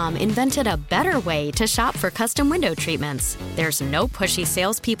 Blinds.com invented a better way to shop for custom window treatments. There's no pushy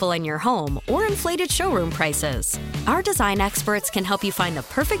salespeople in your home or inflated showroom prices. Our design experts can help you find the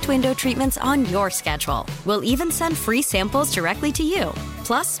perfect window treatments on your schedule. We'll even send free samples directly to you.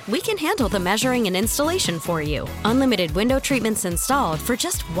 Plus, we can handle the measuring and installation for you. Unlimited window treatments installed for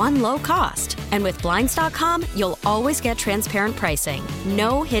just one low cost. And with Blinds.com, you'll always get transparent pricing.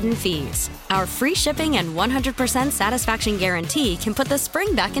 No hidden fees. Our free shipping and 100% satisfaction guarantee can put the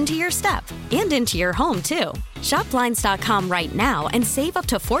spring back into your step and into your home, too. Shop Blinds.com right now and save up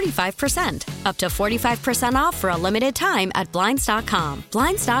to 45%. Up to 45% off for a limited time at Blinds.com.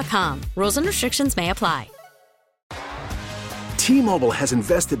 Blinds.com. Rules and restrictions may apply. T-Mobile has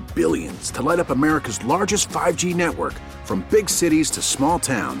invested billions to light up America's largest 5G network, from big cities to small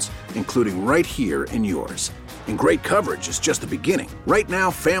towns, including right here in yours. And great coverage is just the beginning. Right now,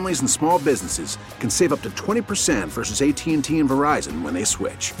 families and small businesses can save up to 20% versus AT&T and Verizon when they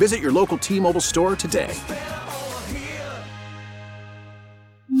switch. Visit your local T-Mobile store today.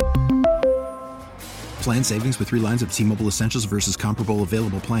 Plan savings with 3 lines of T-Mobile Essentials versus comparable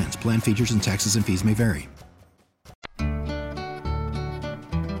available plans. Plan features and taxes and fees may vary.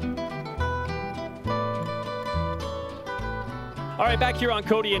 All right, back here on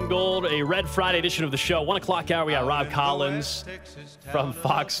Cody and Gold, a Red Friday edition of the show. 1 o'clock hour, we got Rob Collins from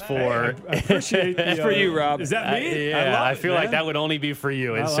Fox 4. I appreciate the, for you, Rob. Is that me? Yeah, I it, feel man. like that would only be for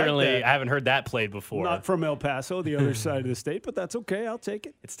you. And I like certainly, that. I haven't heard that played before. Not from El Paso, the other side of the state, but that's okay. I'll take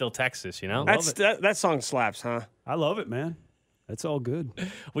it. It's still Texas, you know? That song slaps, huh? I love it, man. That's all good.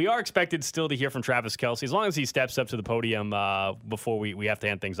 We are expected still to hear from Travis Kelce. As long as he steps up to the podium before we have to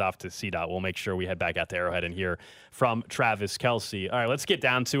hand things off to CDOT, we'll make sure we head back out to Arrowhead and hear from Travis Kelce. All right, let's get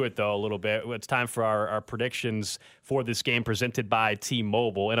down to it, though, a little bit. It's time for our predictions for this game presented by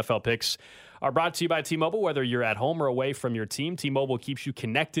T-Mobile. NFL picks are brought to you by T-Mobile. Whether you're at home or away from your team, T-Mobile keeps you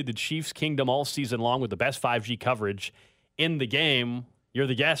connected to Chiefs Kingdom all season long with the best 5G coverage in the game. You're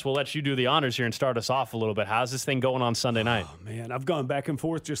the guest. We'll let you do the honors here and start us off a little bit. How's this thing going on Sunday night? Oh, man, I've gone back and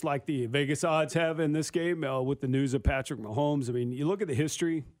forth just like the Vegas odds have in this game with the news of Patrick Mahomes. I mean, you look at the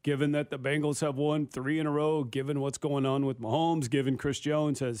history, given that the Bengals have won 3 in a row, given what's going on with Mahomes, given Chris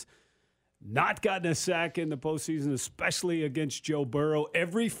Jones has not gotten a sack in the postseason, especially against Joe Burrow.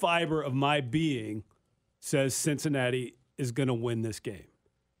 Every fiber of my being says Cincinnati is going to win this game.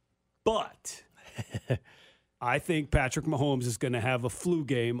 But I think Patrick Mahomes is going to have a flu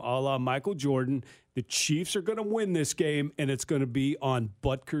game a la Michael Jordan. The Chiefs are going to win this game, and it's going to be on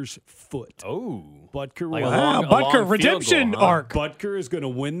Butker's foot. Oh. Butker, Like Butker redemption arc. Butker is going to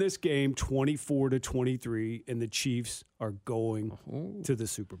win this game 24-23, and the Chiefs are going to the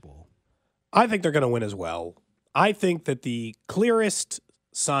Super Bowl. I think they're going to win as well. I think that the clearest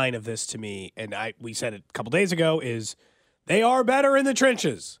sign of this to me, and we said it a couple days ago, is they are better in the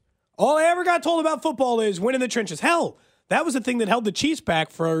trenches. All I ever got told about football is win in the trenches. Hell, that was the thing that held the Chiefs back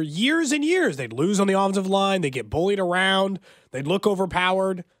for years and years. They'd lose on the offensive line. They'd get bullied around. They'd look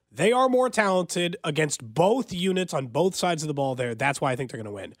overpowered. They are more talented against both units on both sides of the ball there. That's why I think they're going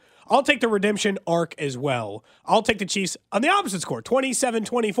to win. I'll take the redemption arc as well. I'll take the Chiefs on the opposite score,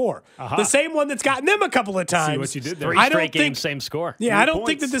 27-24. The same one that's gotten them a couple of times. See what you did there. 3 straight games, same score. Yeah, I don't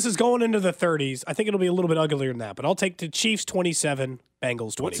think that this is going into the 30s. I think it'll be a little bit uglier than that. But I'll take the Chiefs 27,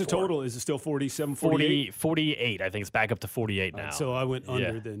 Bengals 24. What's the total? Is it still 47, 48. I think it's back up to 48 now. So I went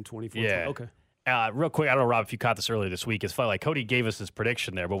under then 24. Yeah. Okay. Real quick, I don't know, Rob, if you caught this earlier this week. It's funny, like Cody gave us his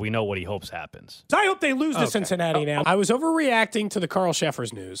prediction there, but we know what he hopes happens. So I hope they lose to Cincinnati now. I was overreacting to the Carl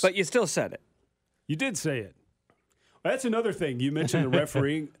Sheffers news. But you still said it. You did say it. That's another thing. You mentioned the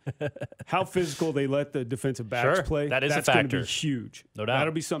refereeing, how physical they let the defensive backs Sure, play. that is a That's going to factor. be huge. No doubt.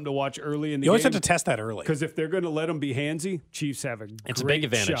 That'll be something to watch early in the You game. always have to test that early. Because if they're going to let them be handsy, Chiefs have It's a great big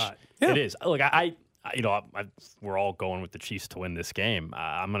advantage. shot. It is. Look, we're all going with the Chiefs to win this game.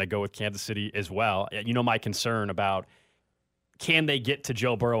 I'm going to go with Kansas City as well. You know my concern about can they get to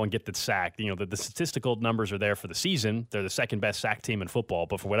Joe Burrow and get the sack? You know, the statistical numbers are there for the season. They're the second best sack team in football.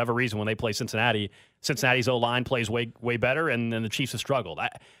 But for whatever reason, when they play Cincinnati, Cincinnati's O-line plays way better, and then the Chiefs have struggled.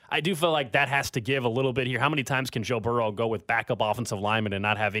 I do feel like that has to give a little bit here. How many times can Joe Burrow go with backup offensive linemen and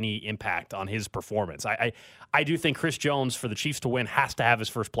not have any impact on his performance? I do think Chris Jones, for the Chiefs to win, has to have his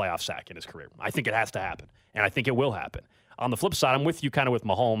first playoff sack in his career. I think it has to happen, and I think it will happen. On the flip side, I'm with you kind of with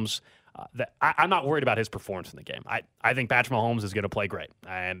Mahomes. I'm not worried about his performance in the game. I think Patrick Mahomes is going to play great.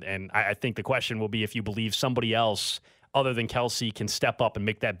 And I think the question will be if you believe somebody else other than Kelsey can step up and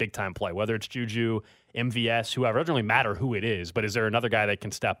make that big-time play, whether it's Juju, MVS, whoever. It doesn't really matter who it is, but is there another guy that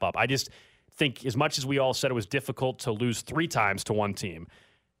can step up? I just think as much as we all said it was difficult to lose 3 times to one team,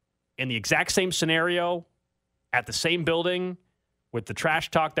 in the exact same scenario, at the same building, with the trash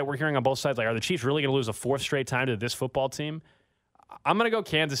talk that we're hearing on both sides, like, are the Chiefs really going to lose a 4th straight time to this football team? I'm going to go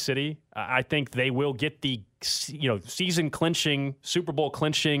Kansas City. I think they will get the season clinching, Super Bowl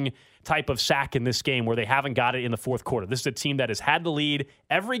clinching type of sack in this game where they haven't got it in the 4th quarter. This is a team that has had the lead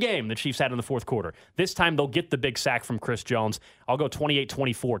every game the Chiefs had in the 4th quarter. This time they'll get the big sack from Chris Jones. I'll go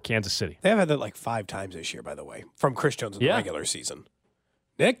 28-24 Kansas City. They have had that like 5 times this year, by the way, from Chris Jones in the regular season.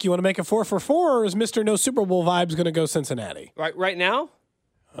 Nick, you want to make a 4 for 4, or is Mr. No Super Bowl vibes going to go Cincinnati? Right now?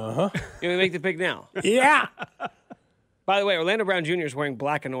 Uh-huh. You want to make the pick now? Yeah. By the way, Orlando Brown Jr. is wearing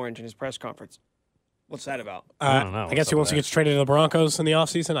black and orange in his press conference. What's that about? I don't know. I guess he wants to get traded to the Broncos in the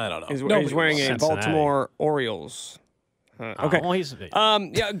offseason. I don't know. He's wearing a Baltimore Orioles. Okay.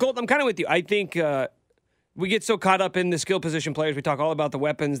 Gold, I'm kind of with you. I think we get so caught up in the skill position players. We talk all about the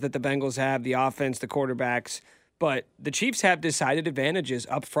weapons that the Bengals have, the offense, the quarterbacks. But the Chiefs have decided advantages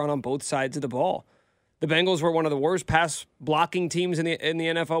up front on both sides of the ball. The Bengals were one of the worst pass blocking teams in the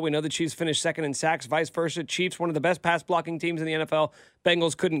NFL. We know the Chiefs finished second in sacks, vice versa. Chiefs, one of the best pass blocking teams in the NFL.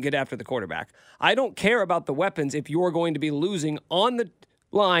 Bengals couldn't get after the quarterback. I don't care about the weapons if you're going to be losing on the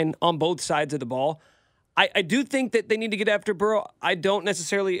line on both sides of the ball. I do think that they need to get after Burrow. I don't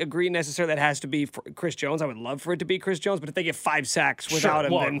necessarily agree that has to be for Chris Jones. I would love for it to be Chris Jones, but if they get 5 sacks without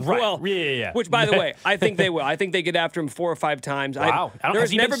him, then which, by the way, I think they will. I think they get after him 4 or 5 times. Wow. There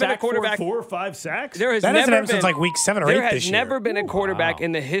has never been a quarterback 4 or 5 sacks. There has that never hasn't been since like week 7 or 8 this year. There has never been a quarterback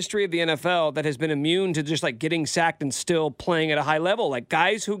in the history of the NFL that has been immune to just like getting sacked and still playing at a high level. Like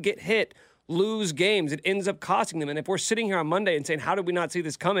guys who get hit lose games. It ends up costing them. And if we're sitting here on Monday and saying, how did we not see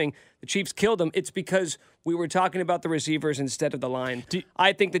this coming? The Chiefs killed them. It's because we were talking about the receivers instead of the line.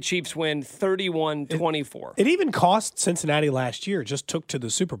 I think the Chiefs win 31-24. It even cost Cincinnati last year, just took to the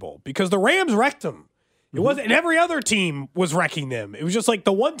Super Bowl because the Rams wrecked them. It wasn't, and every other team was wrecking them. It was just like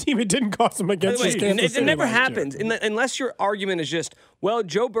the one team it didn't cost them against was Kansas City. It never last happens year. unless your argument is just, well,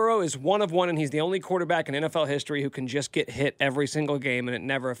 Joe Burrow is one of one and he's the only quarterback in NFL history who can just get hit every single game and it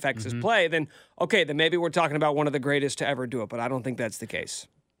never affects his play. Then, okay, then maybe we're talking about one of the greatest to ever do it, but I don't think that's the case.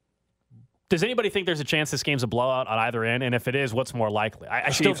 Does anybody think there's a chance this game's a blowout on either end? And if it is, what's more likely?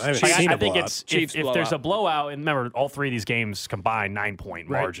 I think it's if there's a blowout, and remember, all three of these games combined 9-point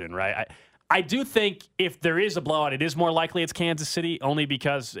margin, right? I do think if there is a blowout, it is more likely it's Kansas City, only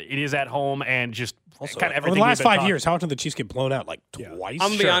because it is at home and just Also, kind of over everything. the last 5 years, how often did the Chiefs get blown out? Like twice? I'm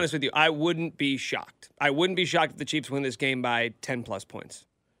going to be honest with you. I wouldn't be shocked. I wouldn't be shocked if the Chiefs win this game by 10-plus points.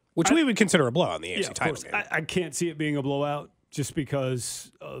 Which we would consider a blowout in the AFC title game. I can't see it being a blowout just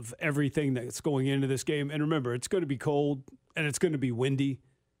because of everything that's going into this game. And remember, it's going to be cold and it's going to be windy,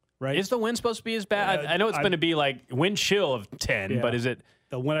 right? Is the wind supposed to be as bad? I know it's going to be like wind chill of 10, but is it?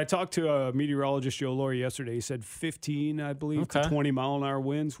 When I talked to a meteorologist, Joe Laurie, yesterday, he said 15, I believe, to 20-mile-an-hour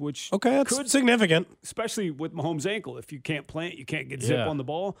winds, which that's significant. Especially with Mahomes' ankle. If you can't plant, you can't get zip on the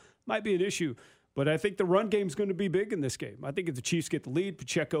ball, might be an issue. But I think the run game's going to be big in this game. I think if the Chiefs get the lead,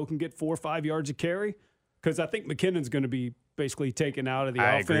 Pacheco can get 4 or 5 yards of carry, because I think McKinnon's going to be basically taken out of the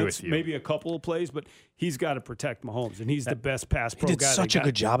offense. Agree with you. Maybe a couple of plays, but he's got to protect Mahomes, and he's the best pass pro guy. He did such a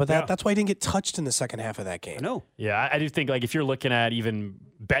good job of that. That's why he didn't get touched in the second half of that game. I know. Yeah, I do think, like, if you're looking at even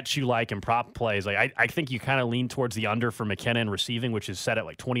bets you like and prop plays, like I think you kind of lean towards the under for McKinnon receiving, which is set at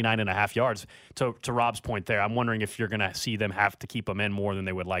like 29.5 yards. To Rob's point there, I'm wondering if you're going to see them have to keep them in more than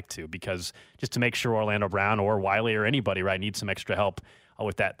they would like to, because just to make sure Orlando Brown or Wiley or anybody, right, needs some extra help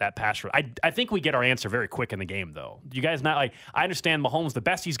with that pass rush. I think we get our answer very quick in the game, though. You guys not like? I understand Mahomes. The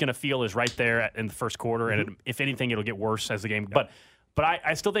best he's going to feel is right there in the first quarter, and if anything, it'll get worse as the game. But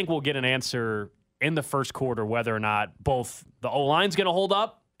I still think we'll get an answer in the first quarter whether or not both the O-line's going to hold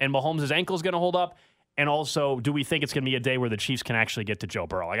up and Mahomes' ankle is going to hold up, and also do we think it's going to be a day where the Chiefs can actually get to Joe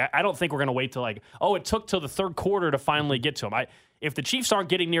Burrow? Like I don't think we're going to wait till it took till the third quarter to finally get to him. If the Chiefs aren't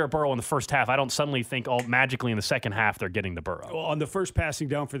getting near Burrow in the first half, I don't suddenly think magically in the second half they're getting to Burrow. Well, on the first passing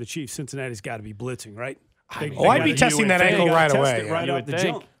down for the Chiefs, Cincinnati's got to be blitzing, right? I'd be testing that ankle right away. Right out the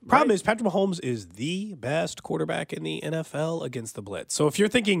jump. Problem is, Patrick Mahomes is the best quarterback in the NFL against the blitz. So if you're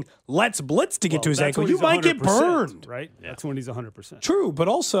thinking, let's blitz to get to his ankle, you might get burned. Right? Yeah. That's when he's 100%. True, but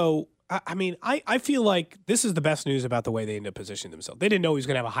also, I feel like this is the best news about the way they ended up positioning themselves. They didn't know he was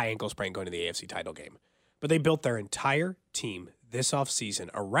going to have a high ankle sprain going to the AFC title game, but they built their entire team this offseason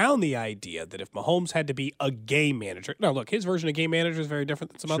around the idea that if Mahomes had to be a game manager. Now, look, his version of game manager is very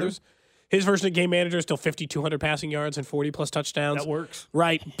different than some others. His version of game manager is still 5,200 passing yards and 40-plus touchdowns. That works.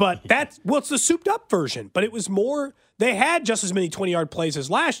 Right, but it's the souped-up version. But it was more, they had just as many 20-yard plays as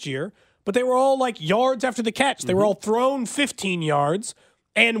last year, but they were all like yards after the catch. They were all thrown 15 yards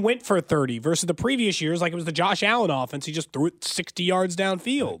and went for 30 versus the previous years, like it was the Josh Allen offense. He just threw it 60 yards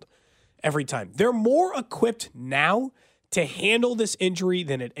downfield every time. They're more equipped now to handle this injury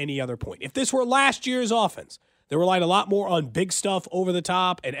than at any other point. If this were last year's offense, they relied a lot more on big stuff over the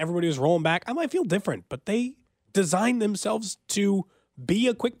top and everybody was rolling back, I might feel different, but they designed themselves to be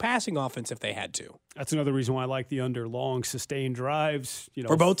a quick passing offense if they had to. That's another reason why I like the under long sustained drives.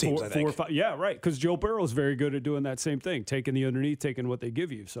 For both teams, I think. 4 or 5. Yeah, right, because Joe Burrow is very good at doing that same thing, taking the underneath, taking what they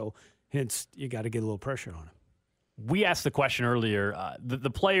give you. So hence, you got to get a little pressure on him. We asked the question earlier,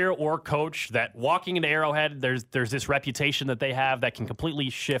 the player or coach that walking into Arrowhead, there's this reputation that they have that can completely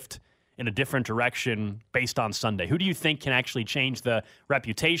shift in a different direction based on Sunday. Who do you think can actually change the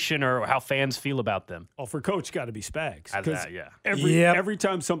reputation or how fans feel about them? Oh, for coach, got to be Spags. Yeah. Every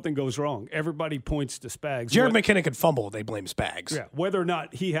time something goes wrong, everybody points to Spags. Jared McKinnon could fumble, they blame Spags. Yeah, whether or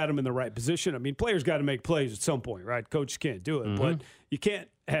not he had him in the right position. I mean, players got to make plays at some point, right? Coaches can't do it, but you can't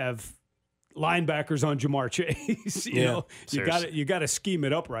have linebackers on Jamar Chase. You got to scheme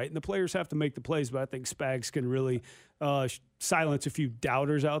it up right, and the players have to make the plays. But I think Spags can really silence a few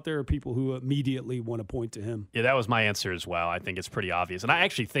doubters out there, or people who immediately want to point to him. Yeah, that was my answer as well. I think it's pretty obvious, and I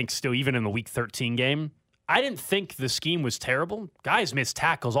actually think still, even in the Week 13 game, I didn't think the scheme was terrible. Guys missed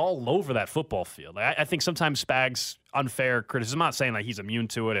tackles all over that football field. I think sometimes Spags unfair criticism. I'm not saying like he's immune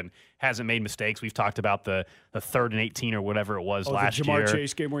to it and hasn't made mistakes. We've talked about the 3rd and 18 or whatever it was last the Jamar year.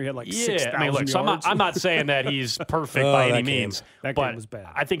 Chase game where he had like 6,000 I mean, look, yards. So I'm not saying that he's perfect by any means. That but game was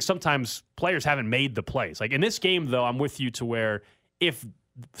bad. I think sometimes players haven't made the plays. Like in this game, though, I'm with you to where if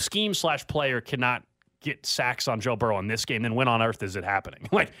scheme/player cannot get sacks on Joe Burrow in this game, then when on earth is it happening?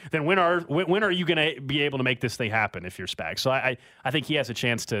 Like, then when are you going to be able to make this thing happen if you're Spags? So I think he has a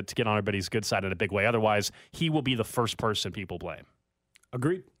chance to get on everybody's good side in a big way. Otherwise, he will be the first person people blame.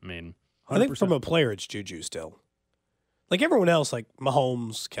 Agreed. I mean, 100%. I think from a player, it's Juju still. like everyone else, like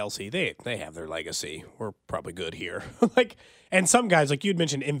Mahomes, Kelsey, they have their legacy. We're probably good here. And some guys, like you'd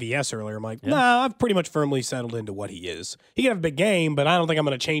mentioned MVS earlier, I'm like, nah, I've pretty much firmly settled into what he is. He can have a big game, but I don't think I'm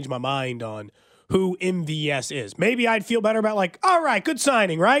going to change my mind on who MVS is. Maybe I'd feel better about like, all right, good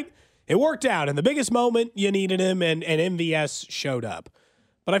signing, right? It worked out. In the biggest moment, you needed him, and MVS showed up.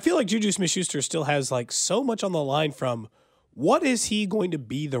 But I feel like Juju Smith-Schuster still has like so much on the line from what is he going to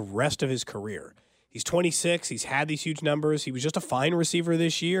be the rest of his career? He's 26. He's had these huge numbers. He was just a fine receiver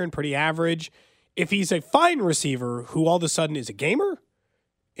this year and pretty average. If he's a fine receiver who all of a sudden is a gamer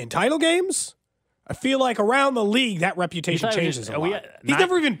in title games, I feel like around the league that reputation changes a lot. He's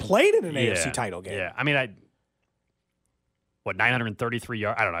never even played in an AFC title game. Yeah, I mean, 933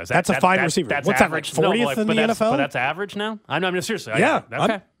 yards? I don't know. That's a fine receiver. That's What's average? that, like 40th in the NFL? But that's average now? I mean, seriously. Yeah.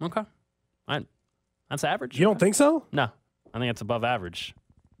 Okay. That's average? You don't think so? No. I think it's above average.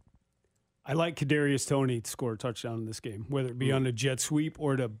 I like Kadarius Toney to score a touchdown in this game, whether it be on a jet sweep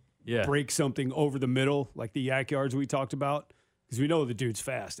or to break something over the middle, like the yak yards we talked about, because we know the dude's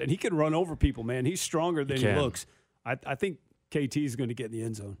fast. And he can run over people, man. He's stronger than he looks. I think KT is going to get in the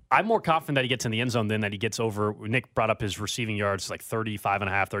end zone. I'm more confident that he gets in the end zone than that he gets over. Nick brought up his receiving yards, like 35.5,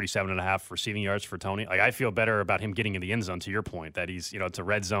 37.5 receiving yards for Toney. Like, I feel better about him getting in the end zone, to your point, that he's, it's a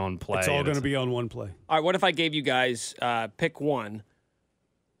red zone play. It's all going to be on one play. All right, what if I gave you guys pick one?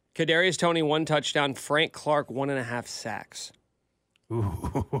 Kadarius Toney, 1 touchdown. Frank Clark, 1.5 sacks.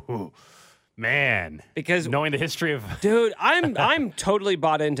 Ooh, man. Because knowing the history of dude, I'm totally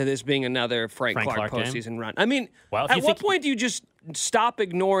bought into this being another Frank Clark postseason run. I mean, at what point do you just stop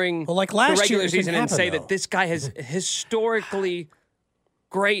ignoring the regular season and say that this guy is historically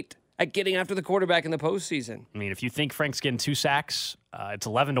great at getting after the quarterback in the postseason? I mean, if you think Frank's getting 2 sacks, it's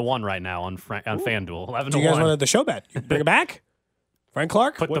 11-1 right now on FanDuel. 11-1. Do you guys want the show bet? You bring it back? Frank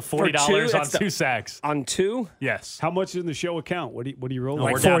Clark? Put the $40 on 2 sacks. On 2? Yes. How much is in the show account? What do you roll?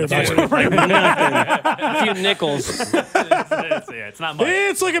 Like $40. A few nickels. It's not much.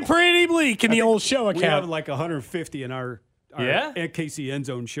 It's looking pretty bleak in the old show account. We have like 150 in our KC End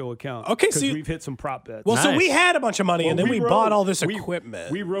Zone show account. Okay, so we've hit some prop bets. Well, so we had a bunch of money, and then we bought all this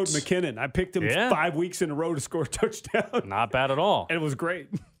equipment. We rode McKinnon. I picked him 5 weeks in a row to score a touchdown. Not bad at all. And it was great.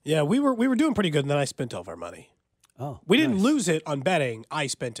 Yeah, we were doing pretty good, and then I spent all of our money. Oh, we didn't lose it on betting. I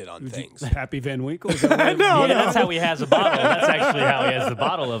spent it on things. Happy Van Winkle? No. That's how he has a bottle. That's actually how he has the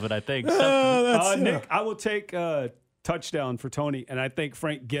bottle of it, I think. Nick, I will take a touchdown for Toney, and I think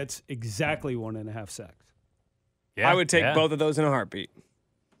Frank gets exactly 1.5 sacks. I would take both of those in a heartbeat.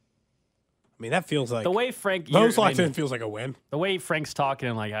 I mean, that feels like the way Frank most likely feels like a win. The way Frank's talking,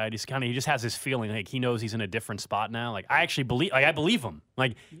 and like he just has this feeling like he knows he's in a different spot now. Like I actually believe him,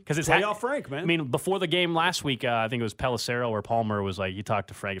 like because it's playoff Frank, man. I mean, before the game last week, I think it was Pelissero or Palmer was like he talked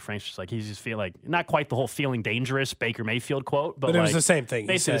to Frank. Frank's just like he's just feel like not quite the whole feeling dangerous Baker Mayfield quote, but it was the same thing.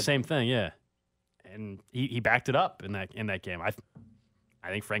 Basically the same thing, yeah. And he backed it up in that game. I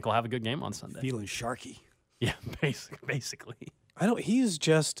think Frank will have a good game on Sunday. Feeling sharky. Yeah, basically.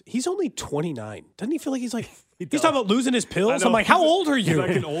 He's only 29. Doesn't he feel like he's talking about losing his pills? I'm like, how old are you? He's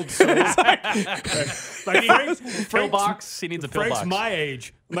like an old soul. Frank's pillbox. He needs a pillbox. Frank's my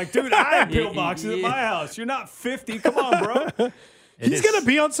age. I'm like, dude, I have pillboxes at my house. You're not 50. Come on, bro. He's going to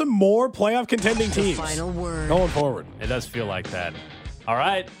be on some more playoff contending teams. Final word. Going forward. It does feel like that. All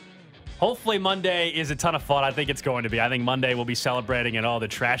right. Hopefully Monday is a ton of fun. I think it's going to be. I think Monday we'll be celebrating it all. The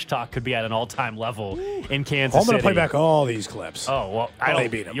trash talk could be at an all-time level in Kansas City. I'm going to play back all these clips. Oh, well, they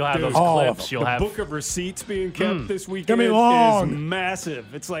beat them. You'll have those all clips. You'll the have book of receipts being kept this weekend Gonna be long. is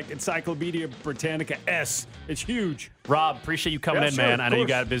massive. It's like Encyclopedia Britannica S. It's huge. Rob, appreciate you coming in, sure, man. I know you course.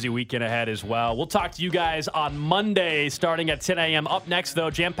 got a busy weekend ahead as well. We'll talk to you guys on Monday starting at 10 a.m. Up next, though,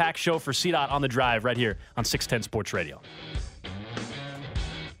 jam-packed show for CDOT on the Drive right here on 610 Sports Radio.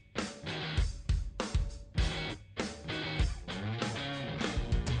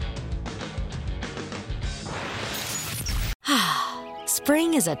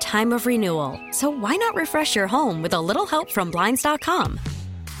 Spring is a time of renewal, so why not refresh your home with a little help from Blinds.com?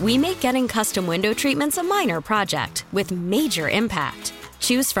 We make getting custom window treatments a minor project with major impact.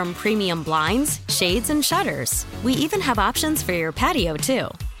 Choose from premium blinds, shades, and shutters. We even have options for your patio, too.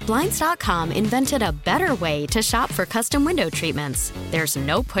 Blinds.com invented a better way to shop for custom window treatments. There's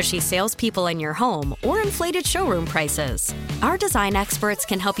no pushy salespeople in your home or inflated showroom prices. Our design experts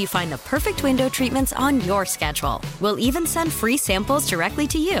can help you find the perfect window treatments on your schedule. We'll even send free samples directly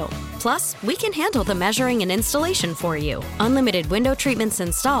to you. Plus, we can handle the measuring and installation for you. Unlimited window treatments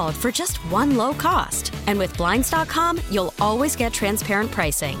installed for just one low cost. And with Blinds.com, you'll always get transparent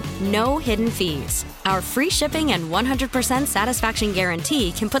pricing. No hidden fees. Our free shipping and 100% satisfaction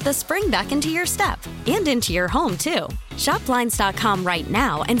guarantee can put the spring back into your step and into your home, too. Shop Blinds.com right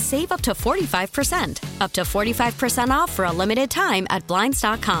now and save up to 45%. Up to 45% off for a limited time at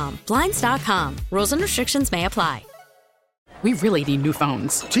Blinds.com. Blinds.com. Rules and restrictions may apply. We really need new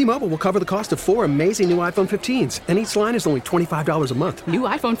phones. T-Mobile will cover the cost of 4 amazing new iPhone 15s, and each line is only $25 a month. New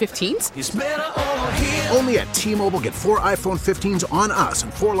iPhone 15s? It's better over here. Only at T-Mobile, get 4 iPhone 15s on us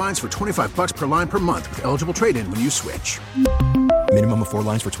and 4 lines for $25 per line per month with eligible trade-in when you switch. Minimum of 4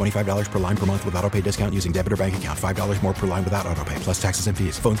 lines for $25 per line per month with autopay discount using debit or bank account. $5 more per line without autopay, plus taxes and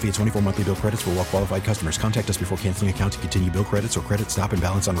fees. Phone fee at 24 monthly bill credits for well-qualified customers. Contact us before canceling account to continue bill credits or credit stop and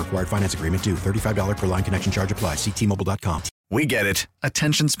balance on required finance agreement due. $35 per line connection charge applies. See T-Mobile.com. We get it.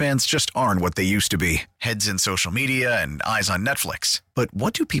 Attention spans just aren't what they used to be. Heads in social media and eyes on Netflix. But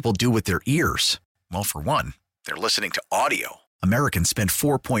what do people do with their ears? Well, for one, they're listening to audio. Americans spend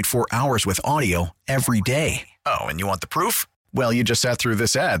 4.4 hours with audio every day. Oh, and you want the proof? Well, you just sat through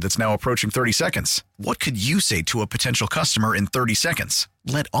this ad that's now approaching 30 seconds. What could you say to a potential customer in 30 seconds?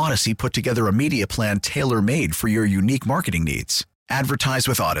 Let Odyssey put together a media plan tailor-made for your unique marketing needs. Advertise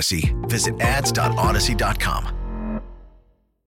with Odyssey. Visit ads.odyssey.com.